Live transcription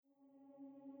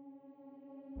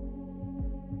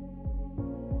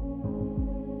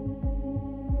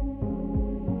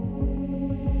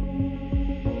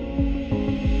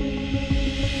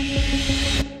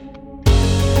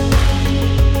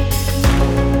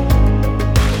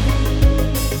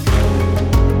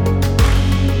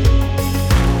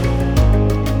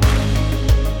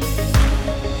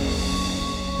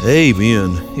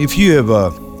Amen. If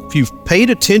you've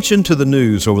paid attention to the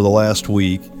news over the last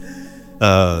week,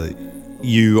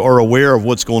 you are aware of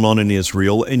what's going on in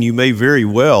Israel, and you may very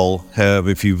well have,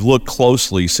 if you've looked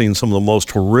closely, seen some of the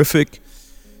most horrific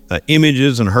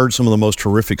images and heard some of the most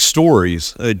horrific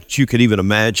stories that you could even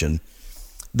imagine.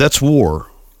 That's war.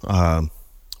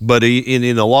 But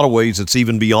in a lot of ways, it's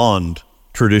even beyond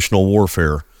traditional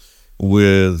warfare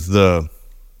with the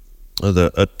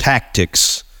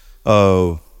tactics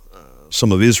of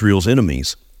some of Israel's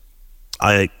enemies.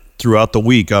 Throughout the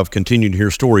week, I've continued to hear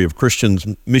story of Christians,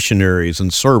 missionaries,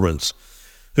 and servants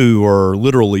who are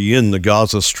literally in the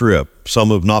Gaza Strip.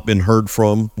 Some have not been heard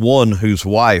from. One whose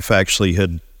wife actually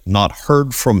had not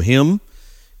heard from him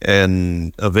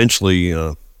and eventually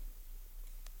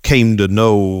came to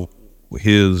know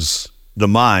his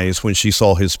demise when she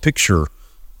saw his picture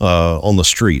on the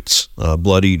streets,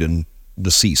 bloodied and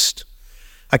deceased.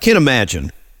 I can't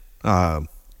imagine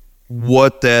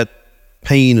what that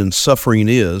pain and suffering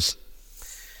is.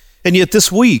 And yet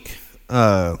this week,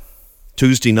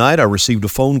 Tuesday night, I received a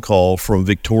phone call from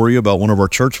Victoria about one of our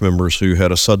church members who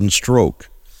had a sudden stroke.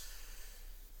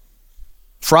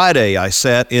 Friday, I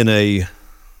sat in a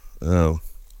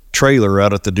trailer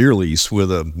out at the deer lease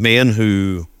with a man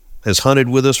who has hunted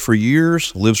with us for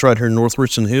years, lives right here in North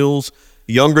Richland Hills,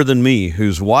 younger than me,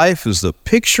 whose wife is the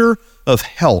picture of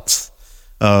health,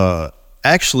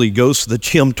 actually goes to the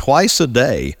gym twice a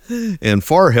day and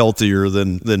far healthier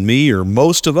than me or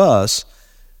most of us,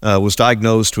 was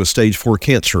diagnosed with stage 4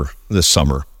 cancer this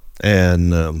summer,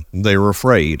 and they were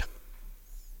afraid.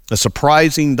 A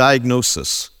surprising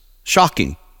diagnosis,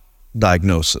 shocking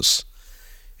diagnosis,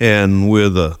 and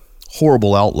with a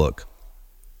horrible outlook.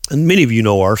 And many of you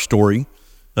know our story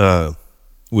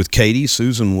with Katie.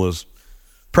 Susan was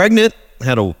pregnant,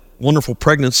 had a wonderful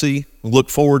pregnancy,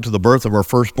 looked forward to the birth of our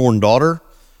firstborn daughter,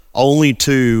 only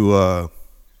to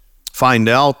find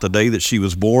out the day that she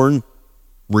was born,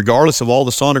 regardless of all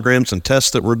the sonograms and tests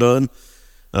that were done,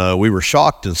 we were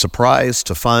shocked and surprised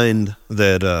to find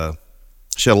that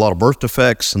she had a lot of birth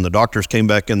defects, and the doctors came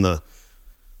back in the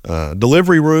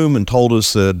delivery room and told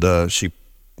us that she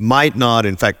might not,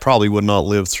 in fact, probably would not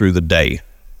live through the day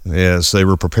as they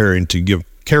were preparing to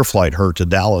care flight her to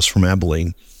Dallas from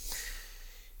Abilene.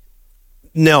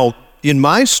 Now, in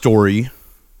my story,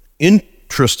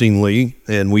 interestingly,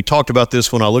 and we talked about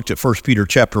this when I looked at 1 Peter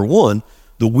chapter 1,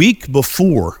 the week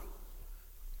before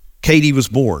Katie was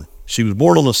born, she was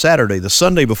born on a Saturday, the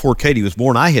Sunday before Katie was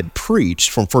born, I had preached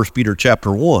from 1 Peter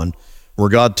chapter 1, where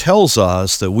God tells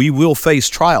us that we will face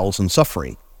trials and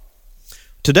suffering.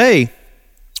 Today,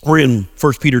 we're in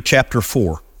 1 Peter chapter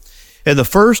 4, and the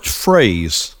first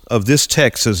phrase of this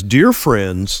text says, "Dear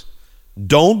friends,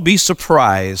 don't be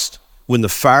surprised when the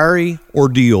fiery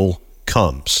ordeal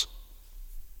comes."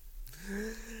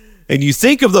 And you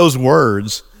think of those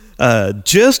words,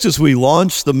 just as we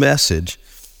launch the message,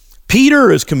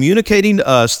 Peter is communicating to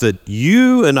us that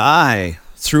you and I,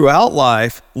 throughout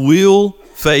life, will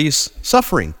face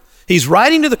suffering. He's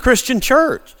writing to the Christian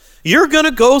church. You're going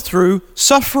to go through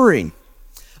suffering.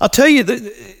 I'll tell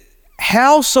you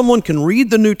how someone can read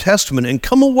the New Testament and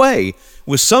come away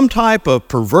with some type of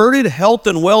perverted health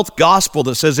and wealth gospel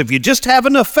that says if you just have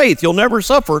enough faith, you'll never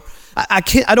suffer. I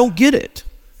don't get it.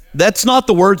 That's not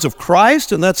the words of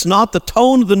Christ, and that's not the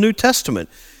tone of the New Testament.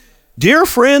 Dear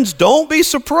friends, don't be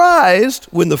surprised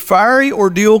when the fiery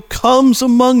ordeal comes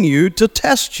among you to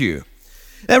test you.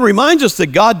 That reminds us that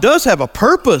God does have a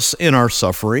purpose in our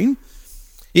suffering.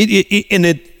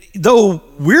 Though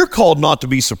we're called not to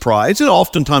be surprised, and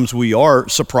oftentimes we are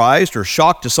surprised or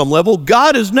shocked to some level,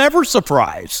 God is never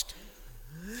surprised.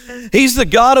 He's the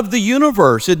God of the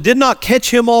universe. It did not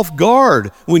catch him off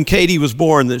guard when Katie was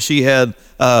born that she had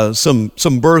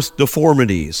some birth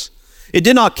deformities. It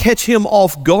did not catch him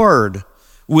off guard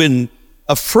when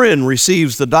a friend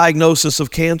receives the diagnosis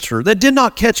of cancer. That did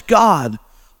not catch God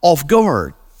off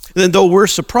guard. And though we're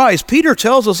surprised, Peter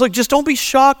tells us, look, just don't be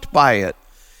shocked by it.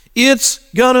 It's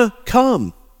gonna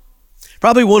come.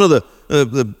 Probably one of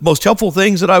the most helpful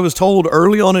things that I was told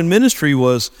early on in ministry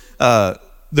was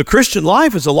the Christian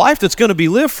life is a life that's going to be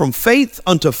lived from faith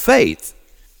unto faith.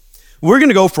 We're going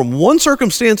to go from one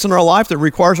circumstance in our life that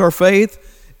requires our faith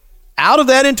out of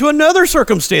that into another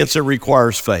circumstance that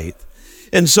requires faith.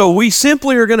 And so we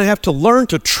simply are going to have to learn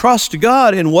to trust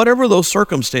God in whatever those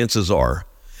circumstances are.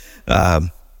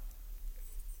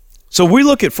 So we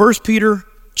look at 1 Peter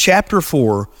chapter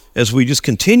 4 as we just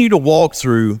continue to walk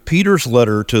through Peter's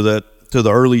letter to the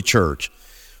early church.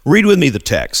 Read with me the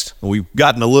text. We've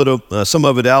gotten some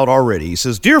of it out already. He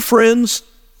says, "Dear friends,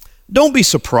 Don't be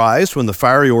surprised when the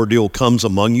fiery ordeal comes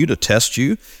among you to test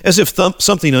you, as if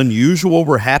something unusual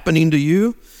were happening to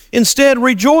you. Instead,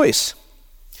 rejoice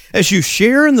as you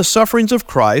share in the sufferings of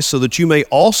Christ, so that you may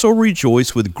also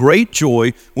rejoice with great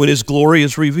joy when his glory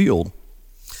is revealed.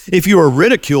 If you are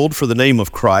ridiculed for the name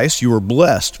of Christ, you are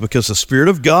blessed, because the Spirit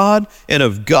of God and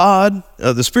of God,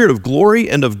 the Spirit of glory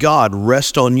and of God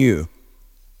rest on you.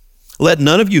 Let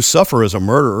none of you suffer as a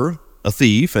murderer, a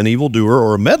thief, an evildoer,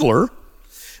 or a meddler.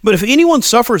 But if anyone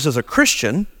suffers as a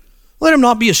Christian, let him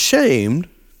not be ashamed,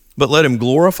 but let him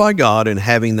glorify God in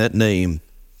having that name.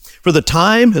 For the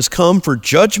time has come for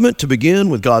judgment to begin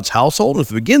with God's household. And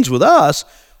if it begins with us,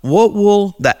 what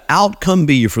will the outcome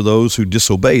be for those who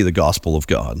disobey the gospel of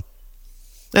God?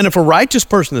 And if a righteous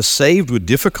person is saved with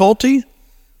difficulty,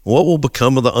 what will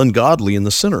become of the ungodly and the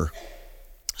sinner?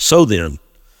 So then,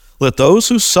 let those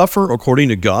who suffer according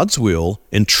to God's will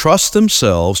entrust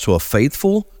themselves to a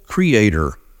faithful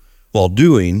Creator while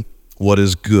doing what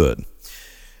is good.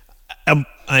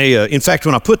 In fact,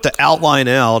 when I put the outline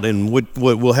out, and what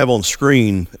we'll have on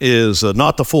screen is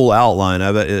not the full outline.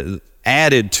 I've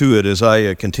added to it as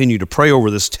I continue to pray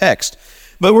over this text.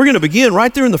 But we're going to begin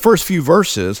right there in the first few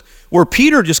verses where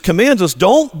Peter just commands us,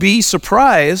 don't be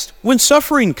surprised when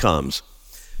suffering comes.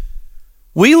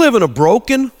 We live in a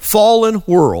broken, fallen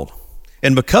world.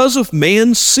 And because of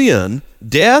man's sin,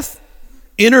 death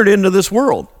entered into this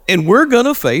world. And we're going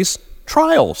to face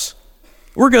trials.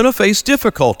 We're going to face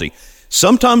difficulty.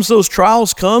 Sometimes those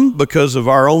trials come because of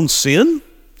our own sin.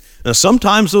 Now,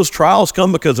 sometimes those trials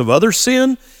come because of other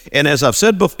sin. And as I've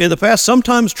said in the past,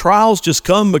 sometimes trials just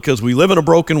come because we live in a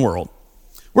broken world.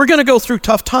 We're going to go through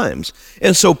tough times.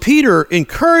 And so Peter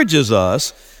encourages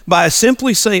us by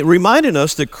simply reminding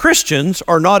us that Christians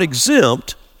are not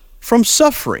exempt from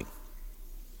suffering.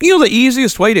 You know the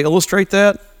easiest way to illustrate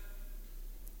that?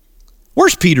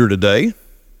 Where's Peter today?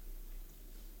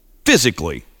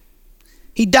 Physically.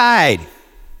 He died.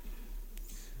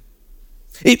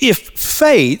 If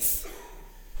faith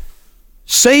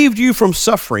saved you from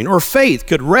suffering, or faith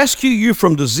could rescue you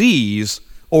from disease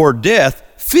or death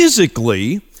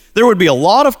physically, there would be a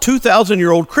lot of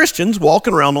 2,000-year-old Christians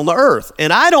walking around on the earth.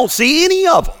 And I don't see any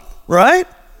of them, right?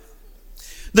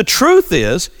 The truth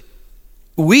is,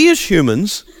 we as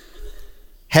humans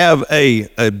have a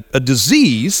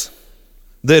disease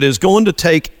that is going to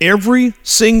take every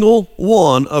single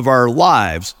one of our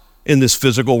lives in this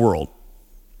physical world.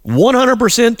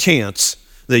 100% chance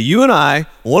that you and I,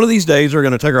 one of these days, are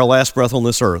going to take our last breath on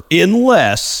this earth,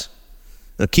 unless,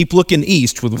 now keep looking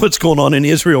east with what's going on in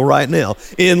Israel right now,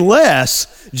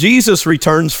 unless Jesus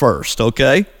returns first,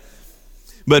 okay?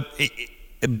 But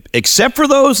except for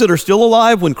those that are still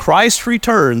alive, when Christ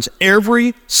returns,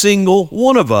 every single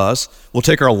one of us will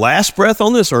take our last breath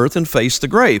on this earth and face the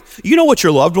grave. You know what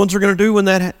your loved ones are going to do when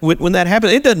that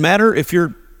happens? It doesn't matter if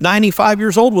you're 95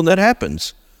 years old when that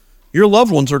happens. Your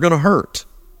loved ones are going to hurt.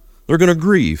 They're going to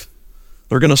grieve.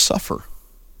 They're going to suffer.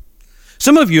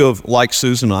 Some of you have, like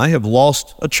Susan and I, have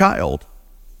lost a child.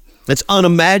 It's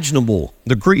unimaginable,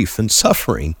 the grief and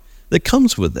suffering that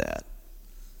comes with that.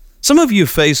 Some of you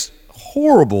face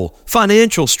horrible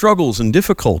financial struggles and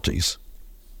difficulties.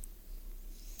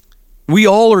 We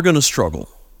all are going to struggle.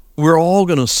 We're all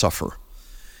going to suffer.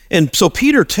 And so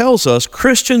Peter tells us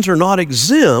Christians are not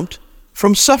exempt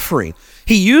from suffering.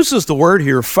 He uses the word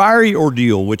here, fiery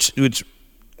ordeal, which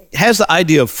has the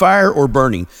idea of fire or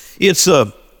burning. It's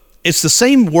the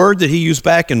same word that he used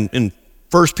back in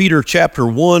 1 Peter chapter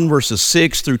 1, verses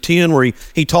 6 through 10, where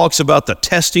he talks about the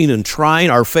testing and trying.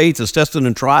 Our faith is tested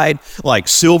and tried like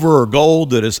silver or gold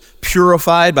that is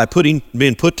purified by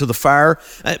being put to the fire.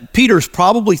 Peter's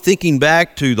probably thinking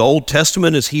back to the Old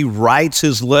Testament as he writes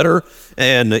his letter.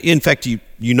 And in fact, you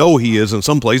know he is in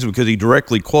some places because he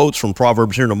directly quotes from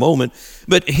Proverbs here in a moment.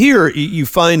 But here you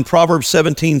find Proverbs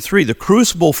 17:3, the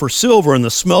crucible for silver and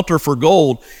the smelter for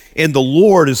gold, and the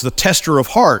Lord is the tester of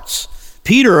hearts.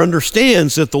 Peter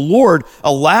understands that the Lord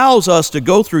allows us to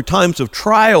go through times of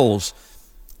trials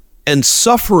and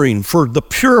suffering for the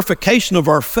purification of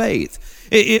our faith.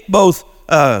 It both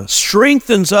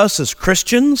strengthens us as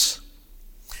Christians,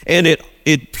 and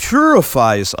it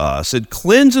purifies us. It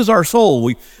cleanses our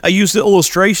soul. I used the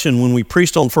illustration when we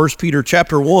preached on 1 Peter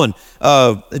chapter 1,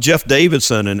 Jeff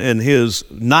Davidson and his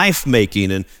knife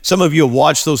making. And some of you have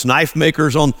watched those knife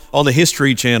makers on the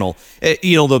History Channel.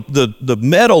 The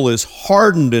metal is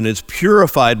hardened and it's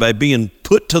purified by being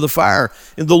put to the fire.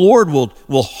 And the Lord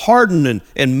will harden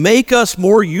and make us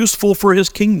more useful for his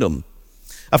kingdom.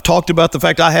 I've talked about the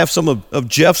fact I have some of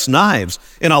Jeff's knives,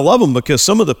 and I love them because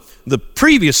some of the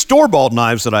previous store-bought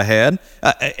knives that I had,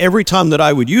 every time that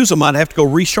I would use them, I'd have to go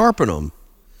resharpen them.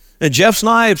 And Jeff's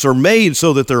knives are made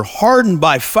so that they're hardened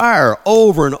by fire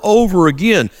over and over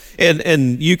again.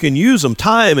 And you can use them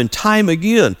time and time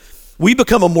again. We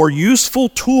become a more useful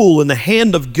tool in the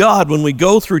hand of God when we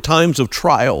go through times of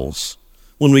trials,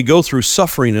 when we go through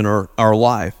suffering in our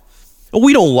life. And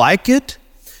we don't like it,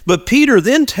 but Peter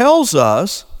then tells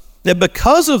us that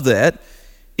because of that,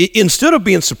 instead of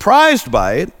being surprised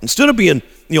by it, instead of being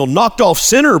knocked off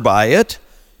center by it,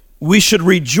 we should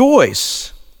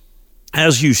rejoice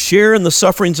as you share in the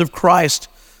sufferings of Christ,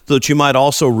 so that you might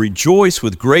also rejoice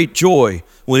with great joy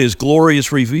when his glory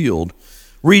is revealed.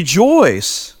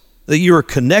 Rejoice that you are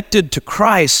connected to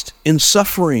Christ in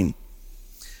suffering.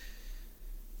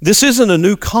 This isn't a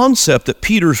new concept that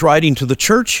Peter's writing to the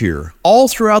church here. All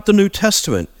throughout the New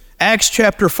Testament, Acts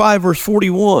chapter 5, verse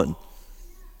 41,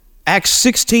 Acts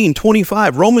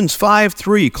 16:25, Romans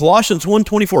 5:3, Colossians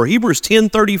 1:24, Hebrews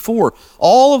 10:34.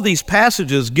 All of these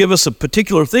passages give us a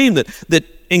particular theme that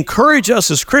encourage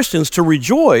us as Christians to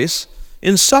rejoice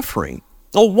in suffering.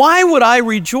 Well, why would I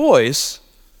rejoice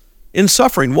in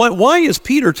suffering? Why is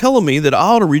Peter telling me that I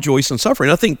ought to rejoice in suffering?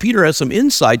 I think Peter has some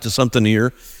insight to something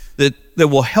here that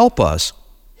will help us.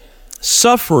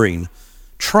 Suffering,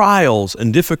 trials,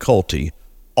 and difficulty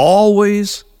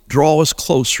always draw us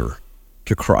closer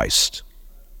to Christ.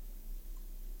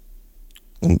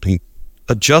 Let me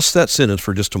adjust that sentence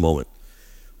for just a moment.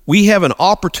 We have an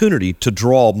opportunity to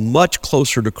draw much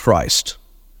closer to Christ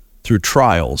through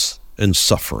trials and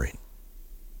suffering.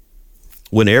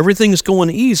 When everything's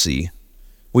going easy,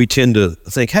 we tend to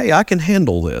think, hey, I can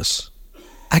handle this.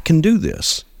 I can do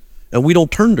this. And we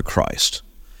don't turn to Christ.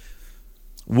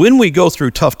 When we go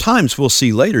through tough times, we'll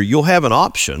see later, you'll have an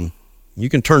option. You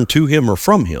can turn to him or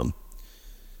from him.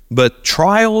 But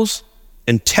trials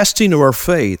and testing of our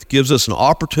faith gives us an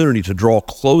opportunity to draw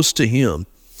close to him.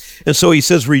 And so he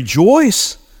says,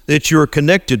 rejoice that you are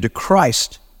connected to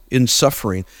Christ in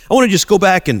suffering. I want to just go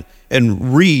back and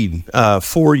read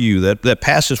for you that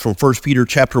passage from 1 Peter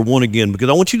chapter 1 again, because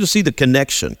I want you to see the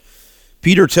connection.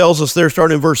 Peter tells us there,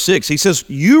 starting in verse 6, he says,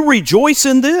 you rejoice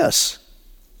in this,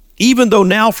 even though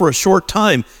now for a short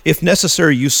time, if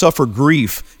necessary, you suffer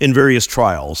grief in various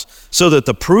trials, so that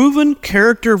the proven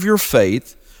character of your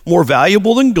faith, more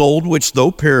valuable than gold, which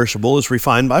though perishable is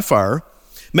refined by fire,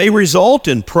 may result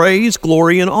in praise,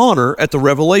 glory, and honor at the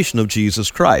revelation of Jesus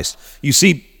Christ. You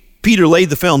see, Peter laid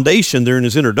the foundation there in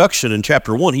his introduction in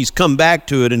chapter 1. He's come back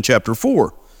to it in chapter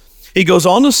 4. He goes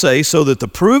on to say, so that the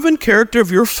proven character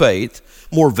of your faith,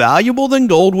 more valuable than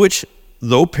gold, which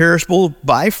though perishable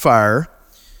by fire,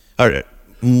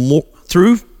 though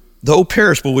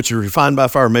perishable, which is refined by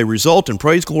fire, may result in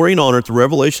praise, glory, and honor at the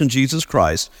revelation of Jesus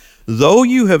Christ. Though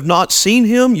you have not seen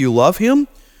him, you love him.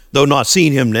 Though not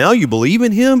seeing him now, you believe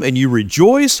in him, and you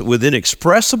rejoice with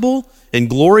inexpressible and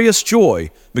glorious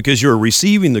joy, because you're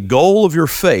receiving the goal of your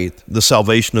faith, the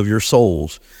salvation of your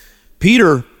souls.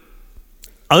 Peter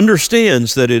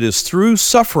understands that it is through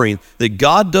suffering that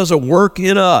God does a work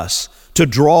in us to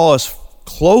draw us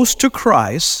close to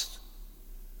Christ,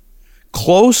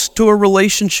 close to a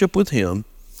relationship with him,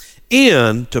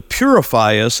 and to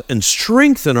purify us and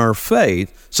strengthen our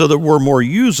faith so that we're more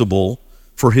usable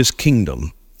for his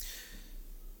kingdom.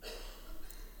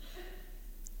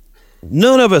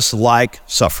 None of us like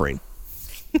suffering.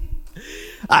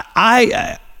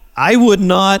 I would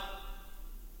not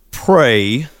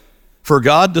pray for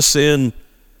God to send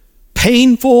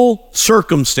painful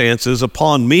circumstances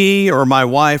upon me or my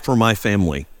wife or my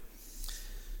family.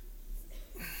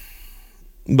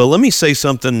 But let me say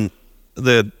something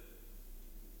that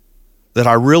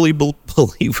I really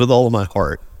believe with all of my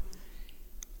heart.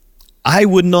 I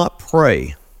would not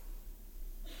pray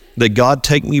that God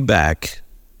take me back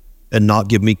and not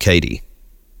give me Katie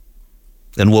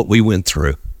and what we went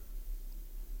through.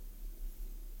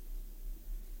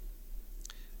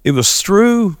 It was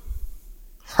through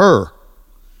her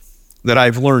that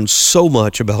I've learned so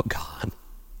much about God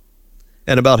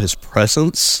and about his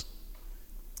presence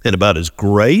and about his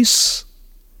grace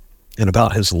and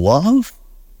about his love.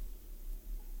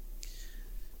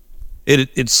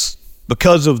 It's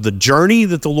because of the journey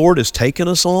that the Lord has taken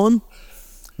us on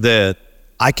that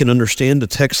I can understand a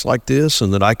text like this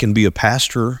and that I can be a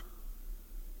pastor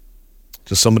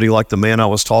to somebody like the man I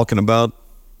was talking about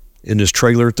in his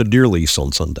trailer at the deer lease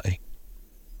on Sunday.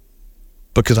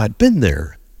 Because I'd been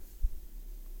there.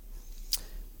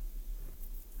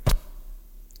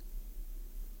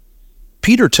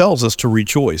 Peter tells us to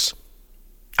rejoice.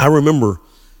 I remember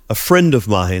a friend of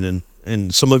mine,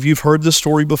 and some of you have heard this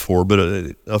story before,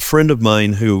 but a friend of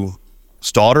mine whose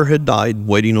daughter had died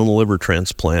waiting on a liver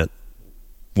transplant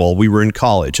while we were in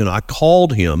college. And I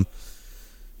called him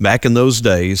back in those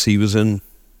days. He was in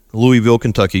Louisville,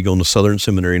 Kentucky, going to Southern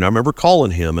Seminary. And I remember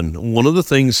calling him, and one of the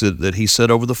things that he said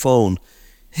over the phone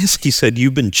is he said,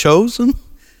 "You've been chosen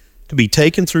to be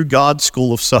taken through God's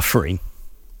school of suffering.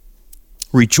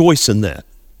 Rejoice in that.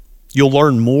 You'll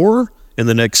learn more in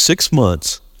the next 6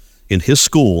 months in his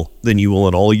school than you will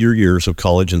in all your years of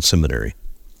college and seminary."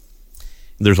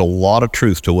 There's a lot of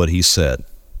truth to what he said.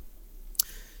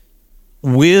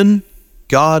 When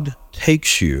God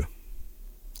takes you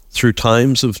through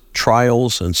times of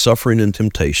trials and suffering and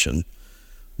temptation,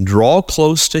 draw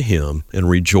close to him and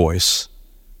rejoice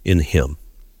in him.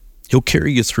 He'll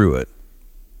carry you through it.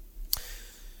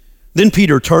 Then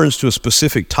Peter turns to a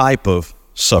specific type of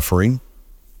suffering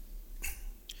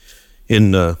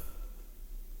in the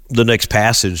next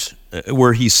passage,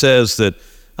 where he says that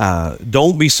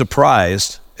don't be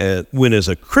surprised when as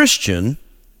a Christian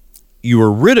you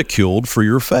are ridiculed for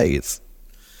your faith.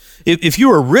 If you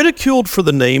are ridiculed for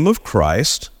the name of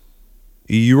Christ,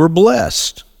 you are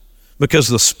blessed, because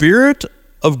the Spirit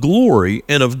of glory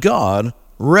and of God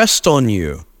rest on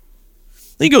you.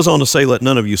 He goes on to say, "Let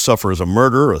none of you suffer as a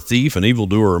murderer, a thief, an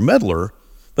evildoer, or a meddler.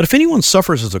 But if anyone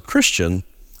suffers as a Christian,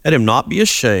 let him not be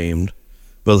ashamed,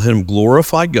 but let him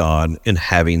glorify God in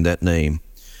having that name."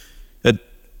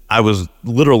 I was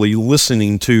literally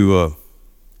listening to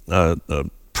a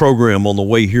program on the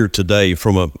way here today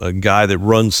from a guy that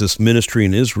runs this ministry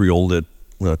in Israel that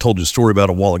I told you a story about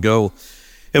a while ago.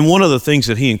 And one of the things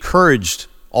that he encouraged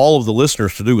all of the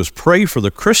listeners to do was pray for the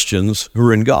Christians who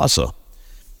are in Gaza,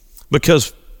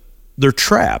 because they're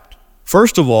trapped.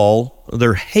 First of all,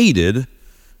 they're hated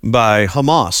by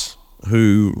Hamas,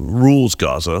 who rules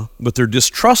Gaza, but they're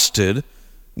distrusted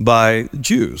by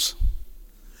Jews.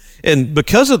 And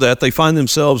because of that, they find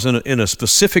themselves in a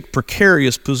specific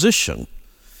precarious position.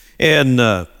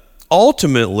 And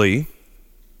ultimately,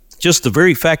 just the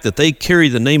very fact that they carry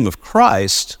the name of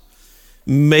Christ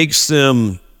makes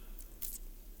them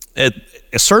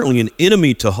certainly an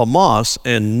enemy to Hamas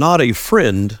and not a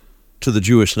friend to the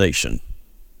Jewish nation,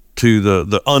 to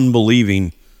the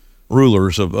unbelieving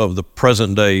rulers of the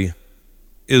present-day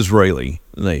Israeli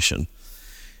nation.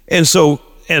 And so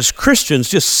as Christians,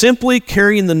 just simply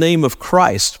carrying the name of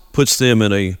Christ puts them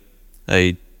in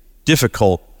a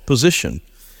difficult position.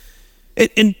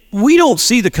 And we don't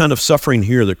see the kind of suffering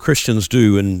here that Christians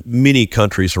do in many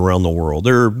countries around the world.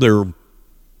 There are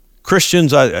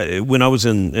Christians. When I was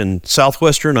in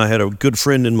Southwestern, I had a good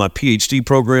friend in my PhD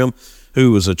program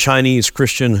who was a Chinese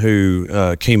Christian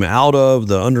who came out of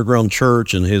the underground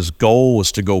church, and his goal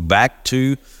was to go back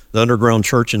to the underground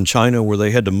church in China, where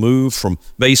they had to move from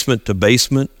basement to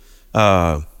basement.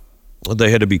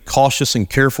 They had to be cautious and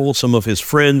careful. Some of his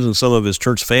friends and some of his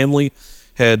church family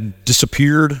had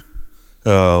disappeared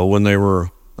when they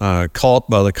were caught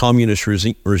by the communist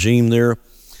regime there.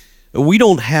 We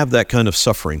don't have that kind of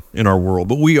suffering in our world,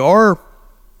 but we are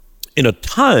in a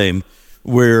time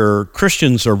where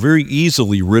Christians are very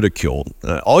easily ridiculed.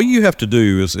 All you have to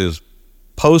do is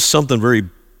post something very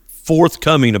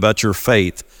forthcoming about your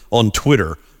faith on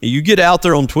Twitter. You get out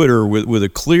there on Twitter with a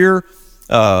clear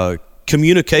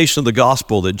communication of the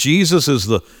gospel that Jesus is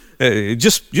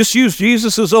just use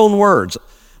Jesus' own words.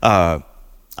 I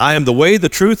am the way, the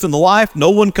truth, and the life. No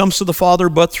one comes to the Father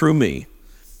but through me.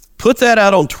 Put that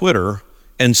out on Twitter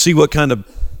and see what kind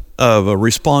of a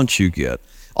response you get.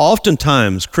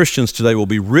 Oftentimes, Christians today will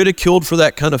be ridiculed for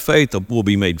that kind of faith, will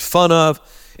be made fun of.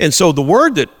 And so the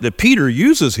word that Peter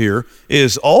uses here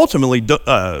is ultimately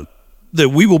that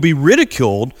we will be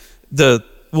ridiculed,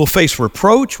 we'll face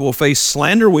reproach, we'll face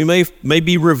slander, we may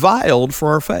be reviled for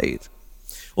our faith.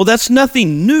 Well, that's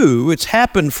nothing new. It's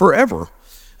happened forever.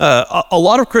 A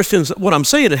lot of Christians, what I'm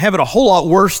saying, have it a whole lot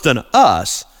worse than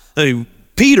us.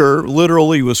 Peter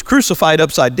literally was crucified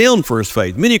upside down for his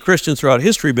faith. Many Christians throughout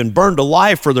history have been burned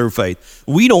alive for their faith.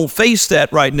 We don't face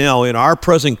that right now in our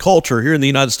present culture here in the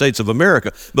United States of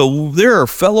America. But there are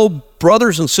fellow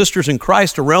brothers and sisters in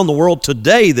Christ around the world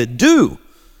today that do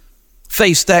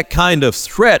face that kind of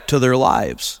threat to their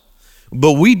lives.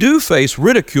 But we do face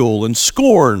ridicule and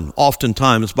scorn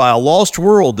oftentimes by a lost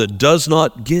world that does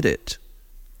not get it.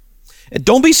 And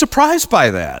don't be surprised by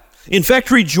that. In fact,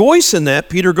 rejoice in that,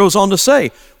 Peter goes on to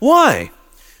say. Why?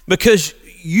 Because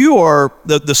you are,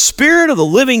 the Spirit of the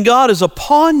living God is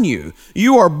upon you.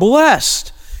 You are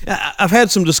blessed. I've had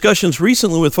some discussions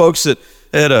recently with folks that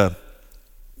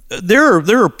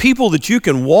there are people that you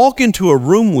can walk into a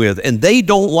room with and they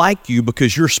don't like you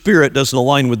because your spirit doesn't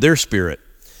align with their spirit.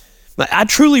 Now, I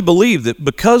truly believe that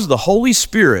because the Holy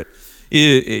Spirit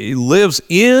lives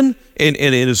in and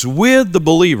it is with the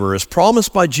believer, as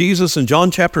promised by Jesus in John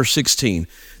chapter 16,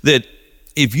 that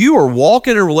if you are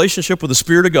walking in a relationship with the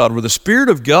Spirit of God, where the Spirit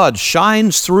of God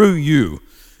shines through you,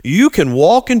 you can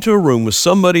walk into a room with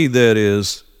somebody that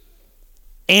is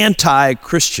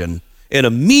anti-Christian and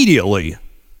immediately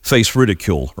face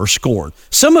ridicule or scorn.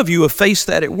 Some of you have faced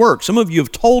that at work. Some of you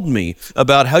have told me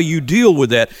about how you deal with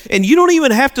that, and you don't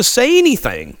even have to say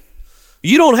anything.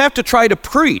 You don't have to try to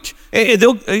preach. And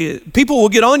people will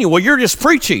get on you, well, you're just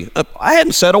preaching. I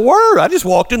hadn't said a word. I just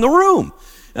walked in the room.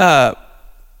 But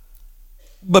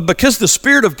because the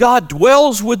Spirit of God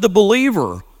dwells with the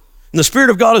believer, and the Spirit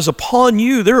of God is upon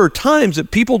you, there are times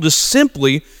that people just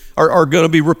simply are going to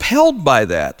be repelled by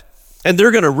that. And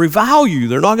they're going to revile you.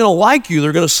 They're not going to like you.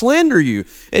 They're going to slander you.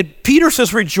 And Peter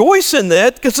says, rejoice in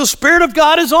that because the Spirit of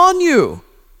God is on you.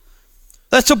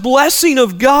 That's a blessing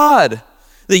of God,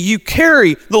 that you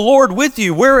carry the Lord with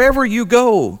you wherever you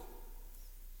go.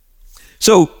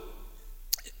 So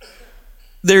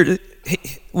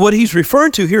what he's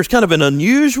referring to here is kind of an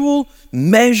unusual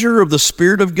measure of the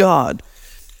Spirit of God.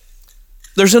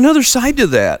 There's another side to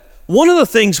that. One of the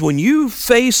things when you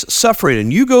face suffering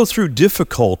and you go through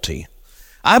difficulty,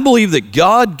 I believe that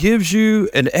God gives you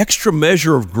an extra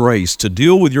measure of grace to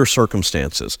deal with your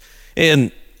circumstances.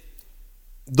 And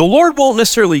the Lord won't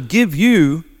necessarily give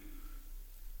you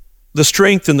the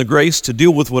strength and the grace to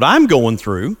deal with what I'm going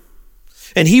through,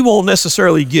 and He won't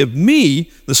necessarily give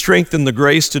me the strength and the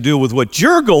grace to deal with what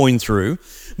you're going through.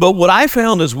 But what I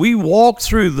found as we walked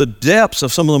through the depths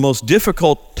of some of the most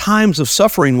difficult times of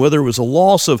suffering, whether it was a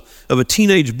loss of a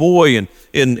teenage boy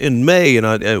in May, and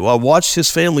I watched his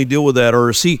family deal with that,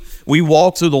 or we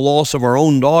walked through the loss of our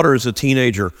own daughter as a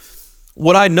teenager.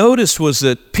 What I noticed was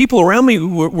that people around me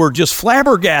were just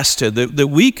flabbergasted that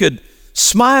we could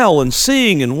smile and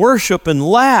sing and worship and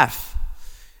laugh,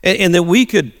 and that we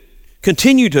could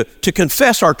continue to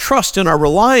confess our trust and our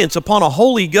reliance upon a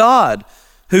holy God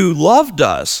who loved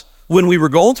us when we were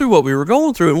going through what we were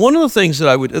going through. And one of the things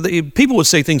that people would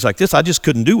say things like this, I just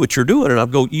couldn't do what you're doing. And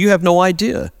I'd go, you have no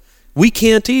idea. We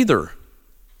can't either.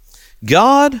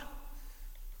 God,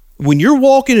 when you're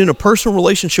walking in a personal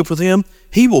relationship with Him,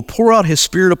 He will pour out His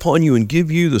Spirit upon you and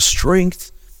give you the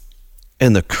strength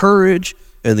and the courage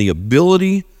and the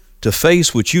ability to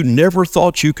face what you never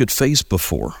thought you could face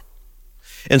before.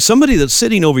 And somebody that's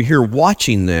sitting over here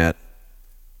watching that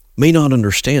may not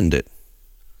understand it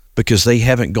because they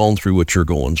haven't gone through what you're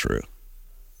going through.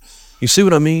 You see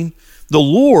what I mean? The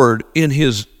Lord, in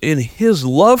His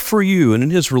love for you and in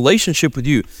His relationship with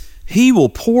you, He will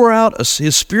pour out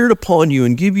His Spirit upon you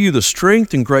and give you the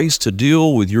strength and grace to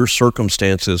deal with your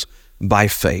circumstances by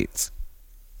faith.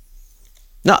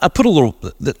 Now,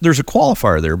 there's a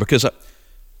qualifier there because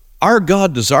our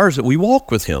God desires that we walk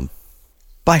with Him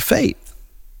by faith.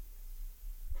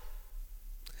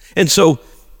 And so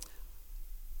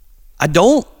I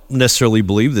don't necessarily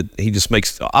believe that He just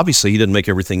obviously He didn't make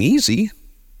everything easy,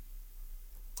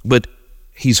 but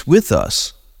He's with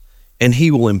us and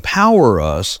He will empower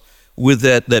us with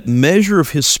that measure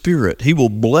of His Spirit. He will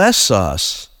bless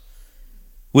us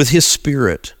with His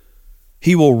Spirit.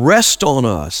 He will rest on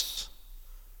us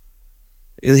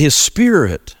in His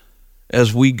Spirit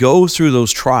as we go through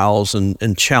those trials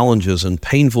and challenges and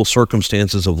painful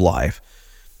circumstances of life.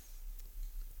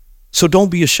 So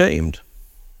don't be ashamed.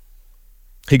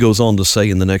 He goes on to say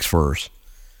in the next verse,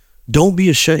 don't be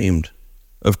ashamed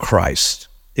of Christ.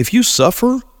 If you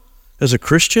suffer as a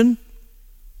Christian,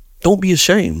 don't be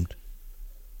ashamed.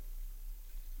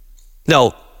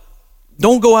 Now,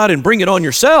 don't go out and bring it on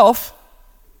yourself.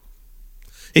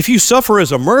 If you suffer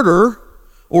as a murderer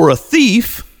or a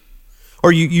thief,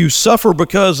 or you suffer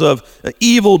because of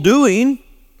evil doing,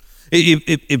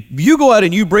 if you go out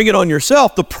and you bring it on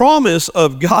yourself, the promise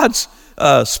of God's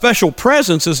special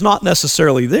presence is not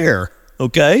necessarily there,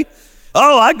 okay?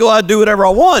 Oh, I go out and do whatever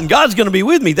I want. God's going to be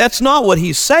with me. That's not what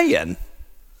He's saying.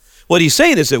 What He's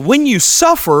saying is that when you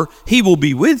suffer, He will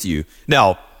be with you.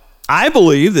 Now, I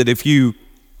believe that if you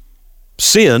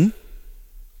sin,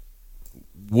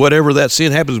 whatever that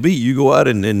sin happens to be, you go out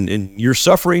and you're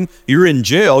suffering, you're in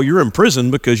jail, you're in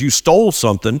prison because you stole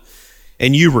something,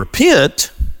 and you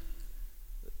repent,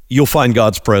 you'll find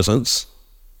God's presence.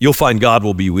 You'll find God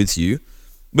will be with you,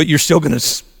 but you're still going to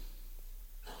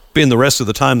spend the rest of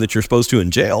the time that you're supposed to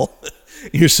in jail.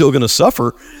 You're still going to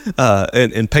suffer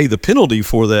and pay the penalty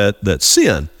for that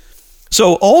sin.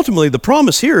 So ultimately, the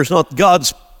promise here is not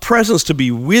God's presence to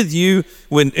be with you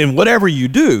in whatever you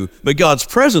do, but God's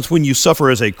presence when you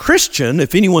suffer as a Christian.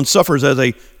 If anyone suffers as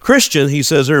a Christian, He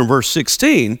says there in verse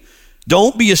 16,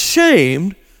 don't be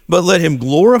ashamed, but let him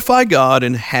glorify God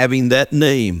in having that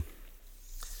name.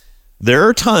 There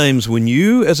are times when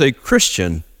you as a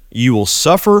Christian, you will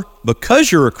suffer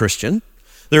because you're a Christian.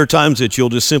 There are times that you'll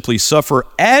just simply suffer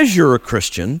as you're a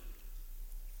Christian.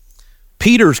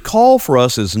 Peter's call for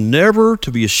us is never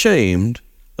to be ashamed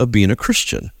of being a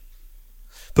Christian.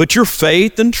 Put your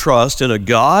faith and trust in a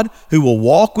God who will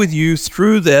walk with you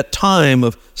through that time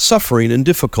of suffering and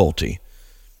difficulty.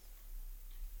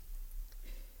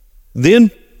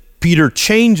 Then Peter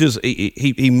changes,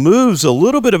 he moves a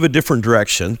little bit of a different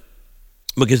direction,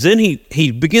 because then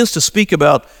he begins to speak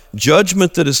about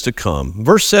judgment that is to come.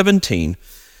 Verse 17,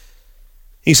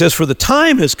 he says, "For the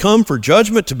time has come for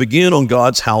judgment to begin on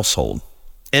God's household.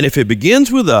 And if it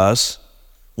begins with us,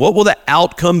 what will the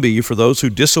outcome be for those who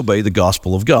disobey the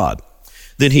gospel of God?"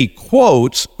 Then he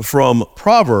quotes from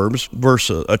Proverbs,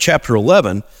 chapter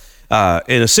 11,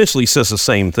 and essentially says the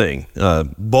same thing,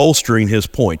 bolstering his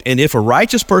point. "And if a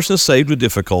righteous person is saved with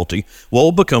difficulty, what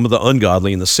will become of the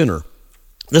ungodly and the sinner?"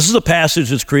 This is a passage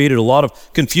that's created a lot of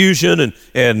confusion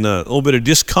and a little bit of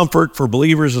discomfort for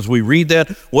believers as we read that.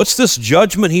 What's this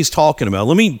judgment he's talking about?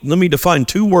 Let me define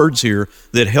two words here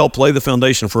that help lay the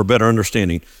foundation for a better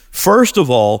understanding. First of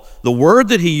all, the word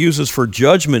that he uses for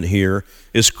judgment here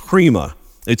is krima.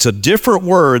 It's a different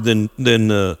word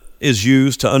than is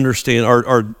used to understand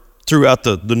or throughout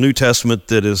the New Testament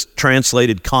that is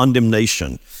translated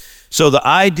condemnation. So the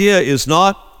idea is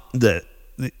not the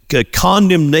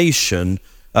condemnation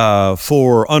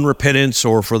for unrepentance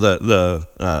or for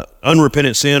the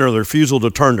unrepentant sin or the refusal to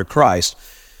turn to Christ.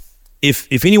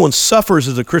 If anyone suffers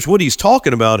as a Christian, what he's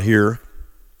talking about here,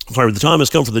 the time has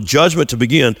come for the judgment to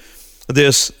begin.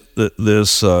 This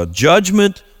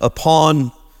judgment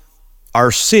upon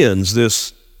our sins,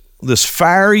 this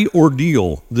fiery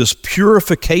ordeal, this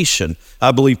purification,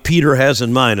 I believe Peter has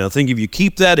in mind. I think if you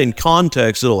keep that in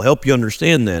context, it'll help you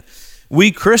understand that.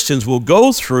 We Christians will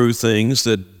go through things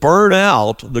that burn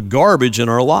out the garbage in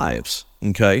our lives,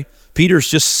 okay? Peter's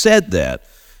just said that.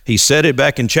 He said it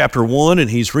back in chapter 1, and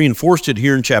he's reinforced it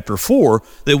here in chapter 4,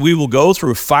 that we will go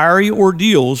through fiery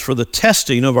ordeals for the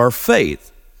testing of our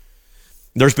faith.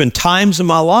 There's been times in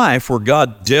my life where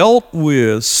God dealt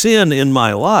with sin in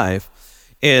my life,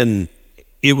 and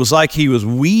it was like he was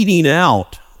weeding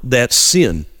out that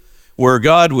sin, where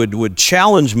God would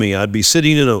challenge me. I'd be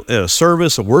sitting in a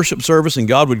service, a worship service, and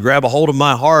God would grab a hold of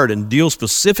my heart and deal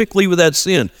specifically with that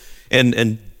sin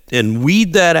and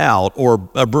weed that out or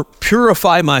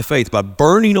purify my faith by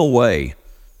burning away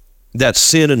that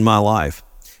sin in my life.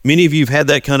 Many of you have had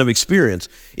that kind of experience.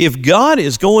 If God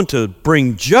is going to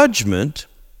bring judgment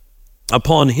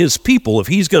upon his people, if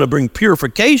he's going to bring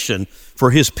purification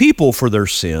for his people for their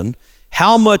sin,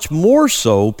 how much more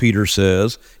so, Peter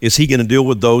says, is he going to deal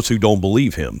with those who don't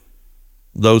believe him,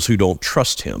 those who don't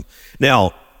trust him?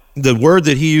 Now, the word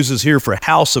that he uses here for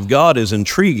house of God is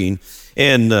intriguing,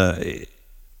 and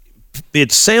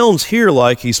it sounds here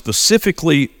like he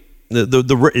specifically,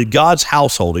 God's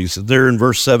household, he's there in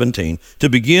verse 17, to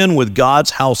begin with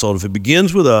God's household. If it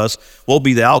begins with us, what will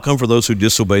be the outcome for those who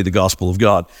disobey the gospel of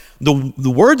God? The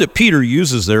word that Peter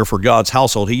uses there for God's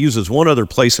household, he uses one other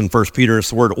place in 1 Peter,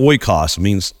 it's the word oikos, it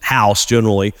means house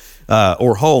generally,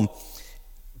 or home.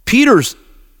 Peter's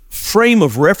frame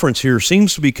of reference here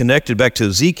seems to be connected back to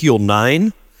Ezekiel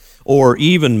 9 or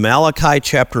even Malachi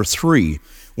chapter 3,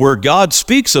 where God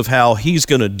speaks of how he's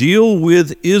going to deal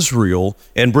with Israel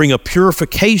and bring a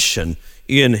purification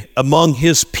among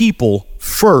his people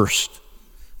first,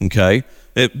 okay?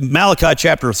 Malachi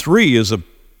chapter 3 is a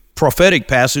prophetic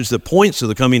passage that points to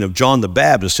the coming of John the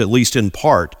Baptist, at least in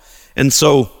part. And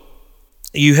so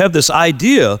you have this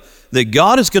idea that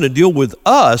God is going to deal with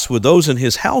us, with those in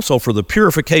his household, for the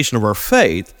purification of our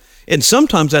faith. And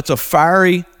sometimes that's a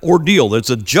fiery ordeal. There's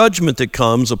a judgment that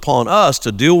comes upon us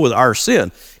to deal with our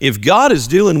sin. If God is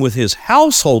dealing with his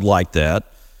household like that,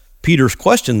 Peter's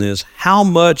question is, how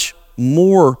much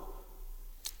more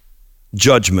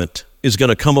judgment is going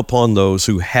to come upon those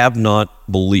who have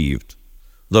not believed,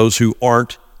 those who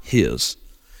aren't his?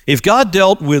 If God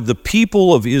dealt with the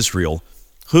people of Israel,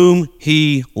 whom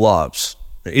he loves,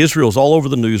 Israel's all over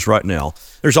the news right now.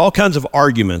 There's all kinds of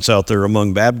arguments out there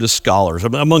among Baptist scholars,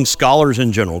 among scholars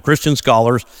in general, Christian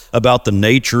scholars, about the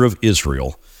nature of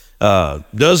Israel.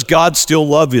 Does God still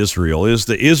love Israel? Is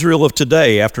the Israel of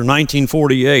today, after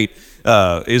 1948,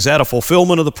 is that a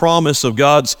fulfillment of the promise of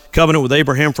God's covenant with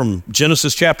Abraham from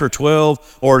Genesis chapter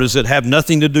 12, or does it have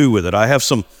nothing to do with it? I have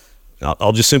some,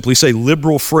 I'll just simply say,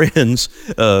 liberal friends,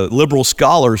 liberal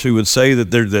scholars who would say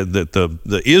that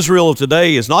the Israel of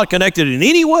today is not connected in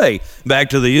any way back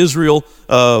to the Israel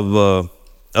of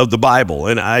the Bible,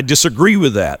 and I disagree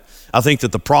with that. I think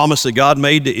that the promise that God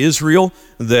made to Israel,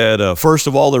 that first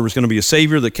of all there was going to be a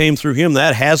Savior that came through him,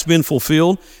 that has been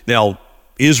fulfilled. Now,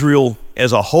 Israel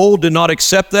as a whole did not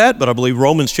accept that, but I believe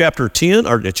Romans chapter 10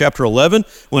 or chapter 11,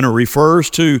 when it refers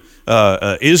to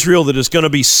Israel that is going to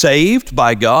be saved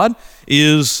by God,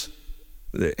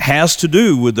 has to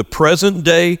do with the present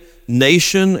day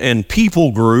nation and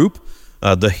people group,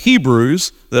 the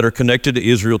Hebrews that are connected to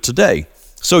Israel today.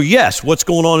 So yes, what's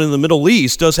going on in the Middle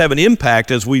East does have an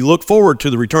impact as we look forward to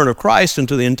the return of Christ and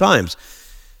to the end times.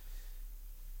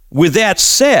 With that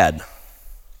said,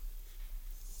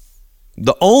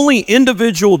 the only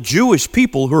individual Jewish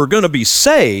people who are going to be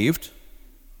saved,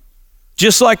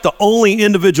 just like the only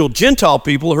individual Gentile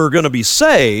people who are going to be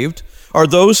saved, are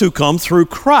those who come through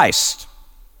Christ.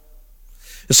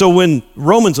 So when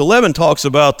Romans 11 talks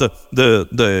about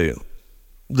the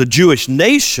Jewish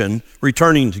nation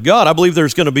returning to God, I believe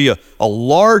there's going to be a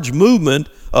large movement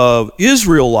of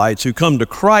Israelites who come to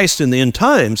Christ in the end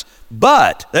times,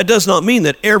 but that does not mean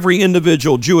that every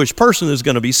individual Jewish person is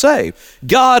going to be saved.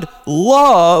 God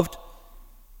loved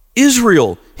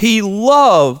Israel. He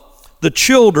loved the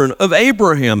children of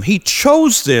Abraham. He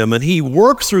chose them and he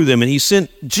worked through them and he sent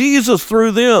Jesus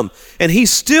through them, and he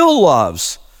still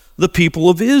loves the people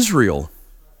of Israel.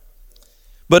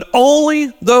 But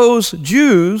only those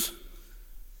Jews,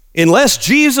 unless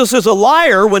Jesus is a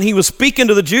liar when he was speaking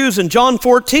to the Jews in John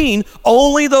 14,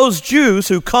 only those Jews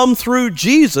who come through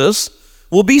Jesus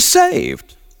will be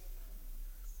saved.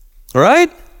 All right?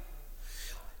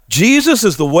 Jesus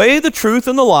is the way, the truth,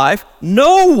 and the life.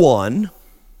 No one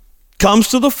comes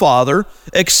to the Father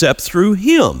except through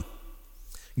him.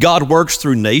 God works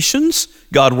through nations.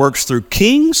 God works through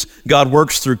kings. God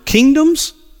works through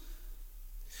kingdoms.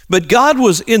 But God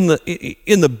was in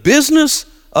the business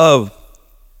of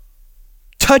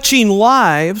touching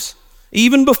lives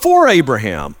even before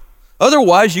Abraham.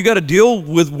 Otherwise, you got to deal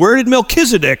with where did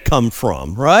Melchizedek come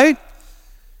from, right?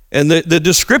 And the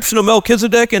description of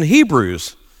Melchizedek in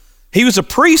Hebrews, he was a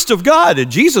priest of God,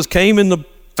 and Jesus came in the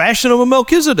fashion of a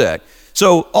Melchizedek.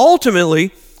 So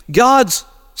ultimately, God's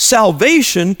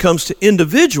salvation comes to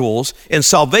individuals, and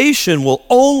salvation will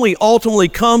only ultimately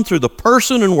come through the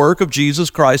person and work of Jesus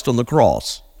Christ on the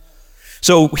cross.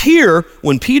 So here,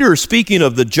 when Peter is speaking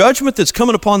of the judgment that's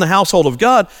coming upon the household of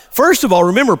God, first of all,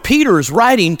 remember, Peter is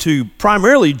writing to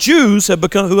primarily Jews who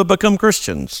have become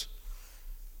Christians.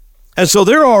 And so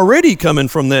they're already coming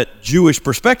from that Jewish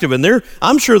perspective, and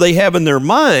I'm sure they have in their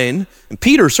mind, and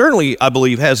Peter certainly, I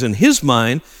believe, has in his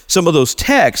mind some of those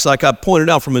texts, like I pointed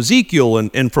out from Ezekiel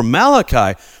and from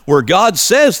Malachi, where God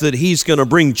says that he's going to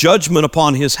bring judgment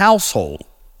upon his household.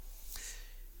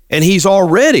 And he's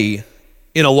already,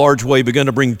 in a large way, begun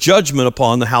to bring judgment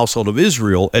upon the household of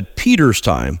Israel at Peter's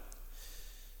time.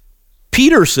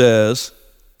 Peter says,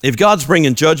 if God's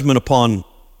bringing judgment upon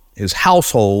his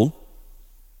household,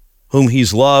 whom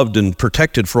he's loved and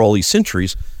protected for all these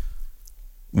centuries,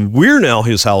 we're now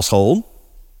his household,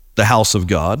 the house of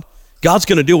God. God's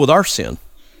going to deal with our sin,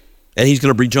 and he's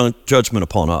going to bring judgment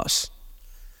upon us.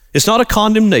 It's not a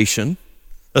condemnation,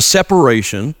 a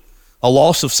separation, a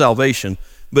loss of salvation,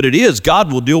 but it is God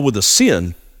will deal with the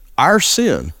sin, our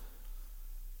sin,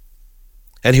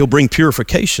 and he'll bring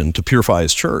purification to purify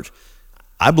his church.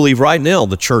 I believe right now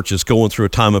the church is going through a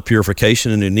time of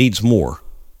purification, and it needs more.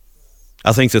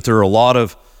 I think that there are a lot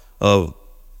of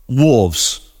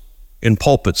wolves in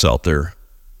pulpits out there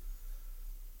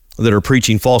that are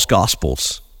preaching false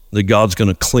gospels, that God's going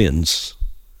to cleanse,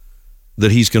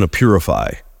 that he's going to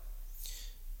purify.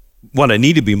 What I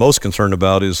need to be most concerned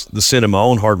about is the sin in my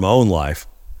own heart, my own life,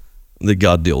 that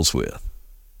God deals with.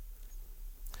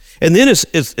 And then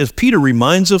as Peter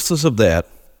reminds us of that,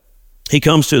 he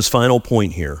comes to his final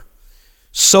point here.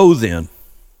 So then,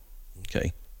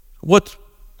 okay,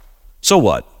 so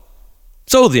what?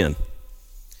 So then,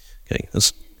 okay,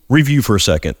 let's review for a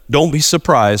second. Don't be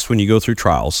surprised when you go through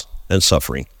trials and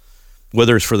suffering,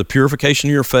 whether it's for the purification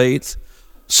of your faith,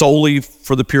 solely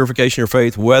for the purification of your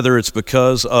faith, whether it's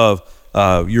because of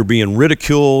you're being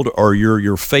ridiculed or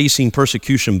you're facing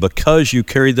persecution because you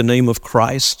carry the name of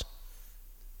Christ,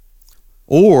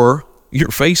 or you're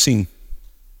facing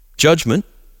judgment.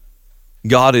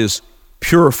 God is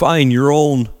purifying your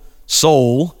own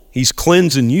soul. He's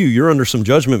cleansing you. You're under some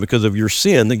judgment because of your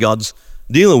sin that God's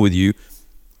dealing with you.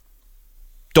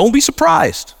 Don't be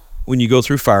surprised when you go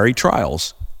through fiery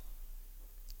trials.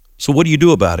 So what do you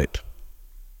do about it?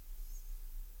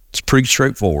 It's pretty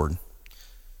straightforward.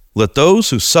 Let those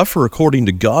who suffer according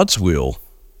to God's will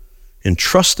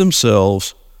entrust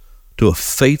themselves to a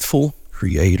faithful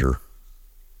Creator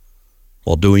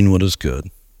while doing what is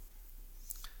good.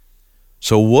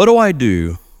 So what do I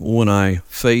do when I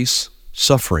face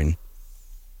suffering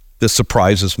that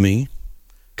surprises me,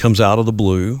 comes out of the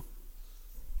blue?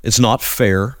 It's not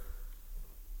fair.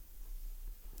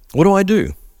 What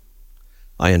do?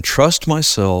 I entrust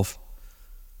myself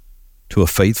to a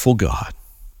faithful God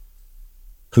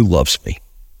who loves me.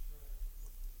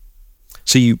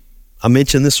 See, I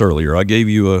mentioned this earlier. I gave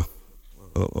you a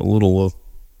little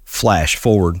flash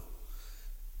forward.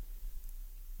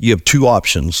 You have two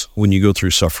options when you go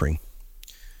through suffering.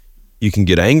 You can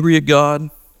get angry at God,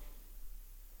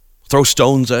 throw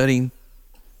stones at him,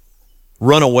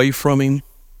 run away from him,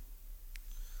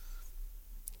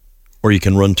 or you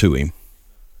can run to him.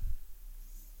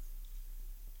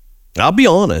 I'll be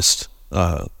honest,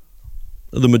 the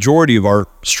majority of our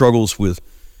struggles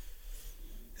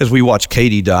as we watch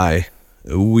Katie die,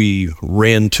 we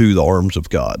ran to the arms of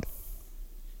God.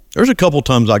 There's a couple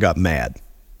times I got mad.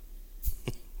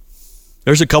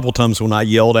 There's a couple times when I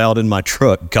yelled out in my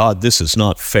truck, God, this is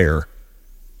not fair.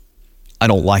 I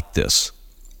don't like this.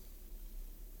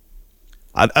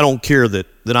 I don't care that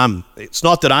it's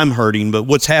not that I'm hurting, but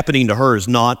what's happening to her is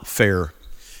not fair.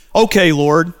 Okay,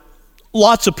 Lord,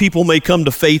 lots of people may come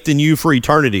to faith in you for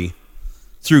eternity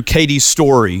through Katie's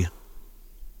story,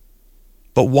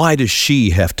 but why does she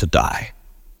have to die?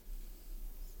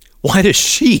 Why does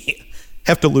she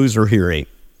have to lose her hearing?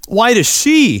 Why does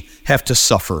she have to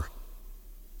suffer?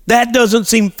 That doesn't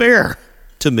seem fair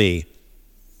to me.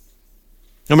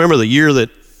 I remember the year that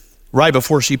right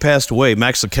before she passed away,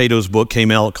 Max Lucado's book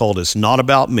came out called It's Not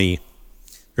About Me.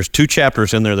 There's 2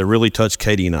 chapters in there that really touched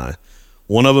Katie and I.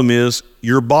 One of them is,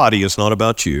 your body is not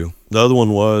about you. The other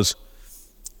one was,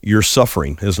 your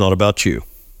suffering is not about you.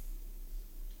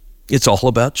 It's all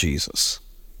about Jesus.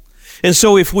 And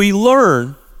so if we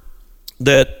learn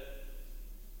that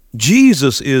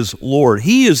Jesus is Lord,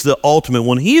 he is the ultimate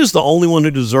one, he is the only one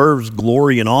who deserves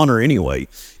glory and honor anyway.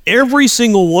 Every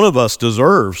single one of us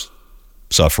deserves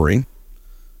suffering.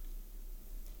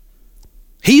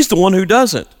 He's the one who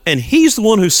doesn't, and he's the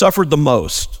one who suffered the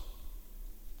most.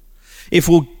 If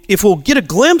we'll get a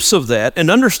glimpse of that and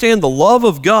understand the love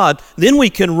of God, then we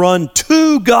can run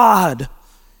to God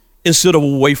instead of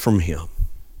away from him.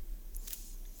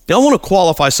 Now, I want to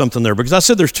qualify something there because I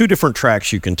said there's 2 different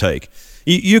tracks you can take.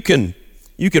 You can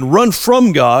run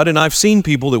from God, and I've seen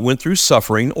people that went through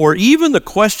suffering, or even the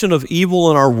question of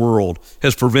evil in our world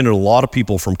has prevented a lot of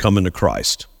people from coming to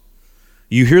Christ.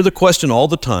 You hear the question all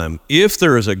the time, if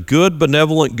there is a good,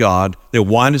 benevolent God, then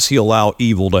why does he allow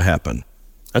evil to happen?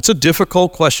 That's a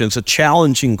difficult question. It's a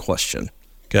challenging question,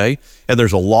 okay? And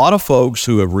there's a lot of folks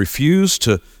who have refused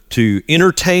to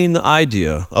entertain the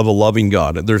idea of a loving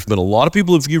God. There's been a lot of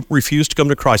people who've refused to come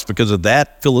to Christ because of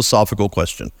that philosophical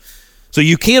question. So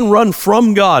you can run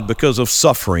from God because of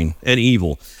suffering and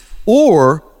evil,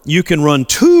 or you can run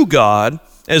to God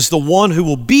as the one who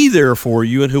will be there for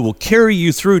you and who will carry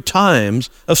you through times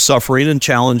of suffering and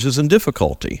challenges and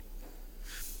difficulty.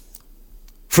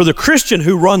 For the Christian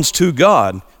who runs to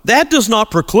God, that does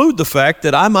not preclude the fact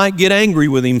that I might get angry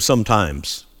with him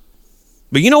sometimes.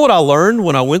 But you know what I learned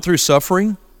when I went through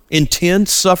suffering, intense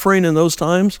suffering in those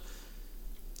times?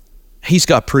 He's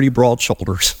got pretty broad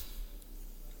shoulders.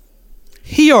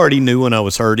 He already knew when I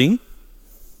was hurting.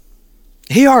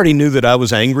 He already knew that I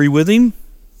was angry with him.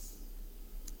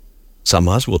 So I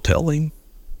might as well tell him.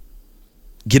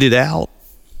 Get it out.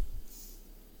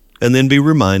 And then be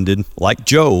reminded, like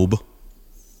Job,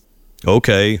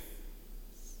 okay,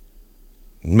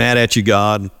 mad at you,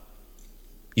 God.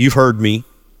 You've heard me.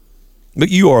 But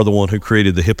you are the one who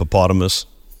created the hippopotamus.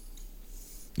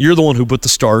 You're the one who put the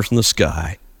stars in the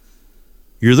sky.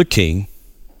 You're the king.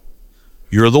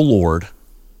 You're the Lord.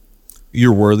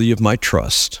 You're worthy of my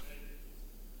trust.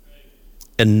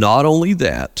 And not only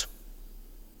that,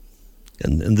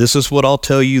 and this is what I'll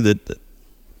tell you that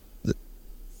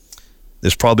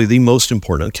is probably the most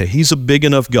important. Okay, he's a big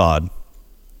enough God.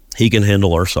 He can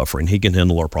handle our suffering. He can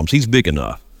handle our problems. He's big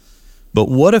enough. But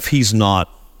what if he's not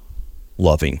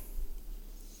loving?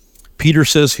 Peter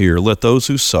says here, let those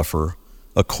who suffer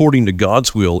according to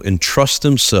God's will entrust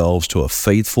themselves to a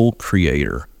faithful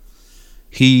Creator.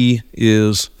 He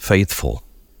is faithful,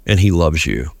 and he loves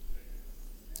you.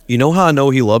 You know how I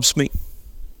know he loves me?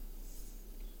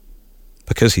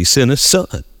 Because he sent his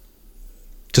son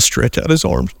to stretch out his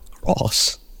arms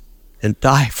across and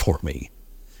die for me.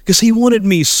 Because he wanted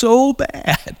me so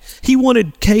bad. He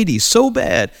wanted Katie so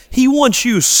bad. He wants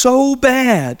you so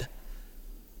bad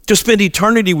to spend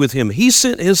eternity with him. He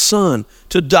sent his son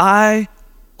to die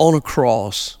on a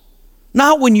cross.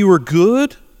 Not when you were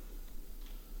good,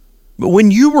 but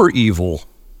when you were evil.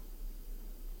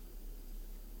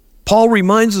 Paul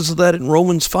reminds us of that in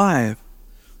Romans 5.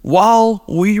 While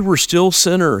we were still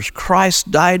sinners,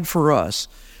 Christ died for us.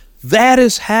 That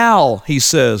is how, he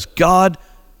says, God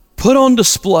put on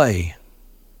display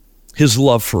his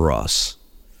love for us.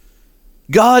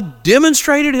 God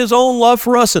demonstrated his own love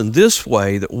for us in this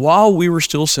way, that while we were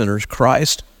still sinners,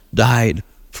 Christ died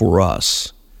for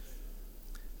us.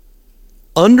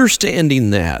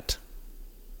 Understanding that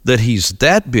he's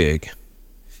that big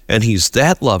and he's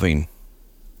that loving,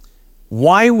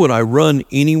 why would I run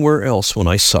anywhere else when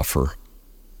I suffer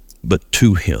but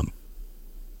to him?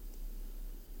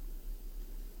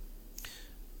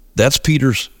 That's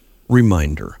Peter's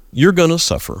reminder. You're going to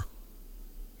suffer.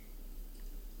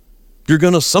 You're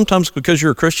going to, sometimes because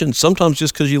you're a Christian, sometimes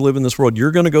just because you live in this world,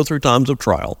 you're going to go through times of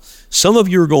trial. Some of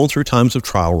you are going through times of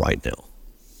trial right now.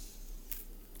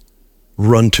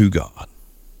 Run to God.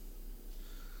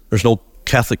 There's no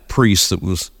Catholic priest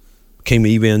that became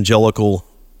evangelical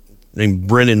named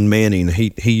Brennan Manning.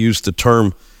 He used the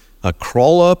term,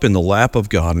 crawl up in the lap of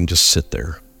God and just sit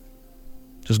there.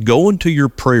 Just go into your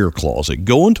prayer closet,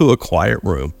 go into a quiet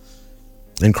room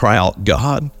and cry out,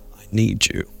 God, I need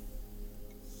you.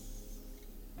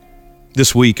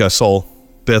 This week I saw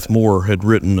Beth Moore had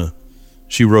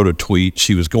she wrote a tweet.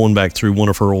 She was going back through one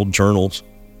of her old journals.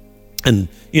 And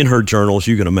in her journals,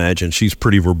 you can imagine, she's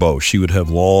pretty verbose. She would have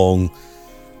long,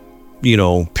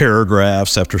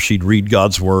 paragraphs after she'd read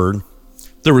God's word.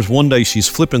 There was one day she's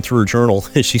flipping through her journal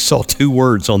and she saw 2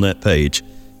 words on that page.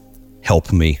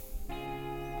 Help me.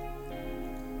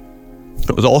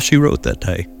 That was all she wrote that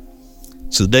day.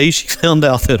 It's the day she found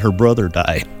out that her brother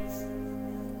died.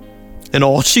 And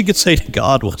all she could say to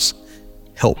God was,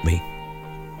 help me.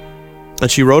 And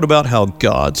she wrote about how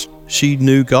she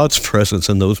knew God's presence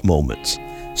in those moments.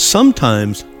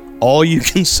 Sometimes all you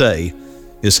can say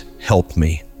is, help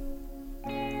me.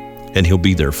 And he'll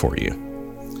be there for you.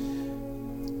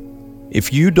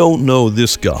 If you don't know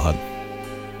this God,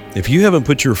 if you haven't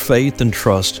put your faith and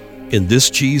trust in this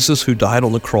Jesus who died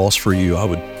on the cross for you, I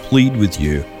would plead with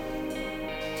you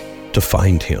to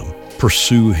find him,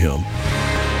 pursue him.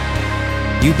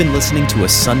 You've been listening to a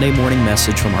Sunday morning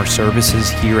message from our services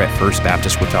here at First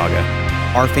Baptist Watauga.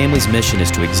 Our family's mission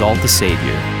is to exalt the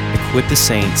Savior, equip the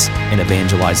saints, and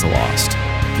evangelize the lost.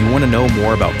 If you want to know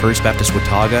more about First Baptist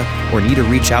Watauga or need to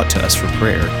reach out to us for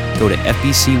prayer, go to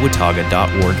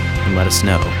fbcwatauga.org and let us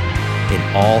know. In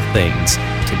all things,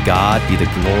 to God be the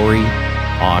glory,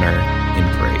 honor, and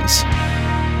praise.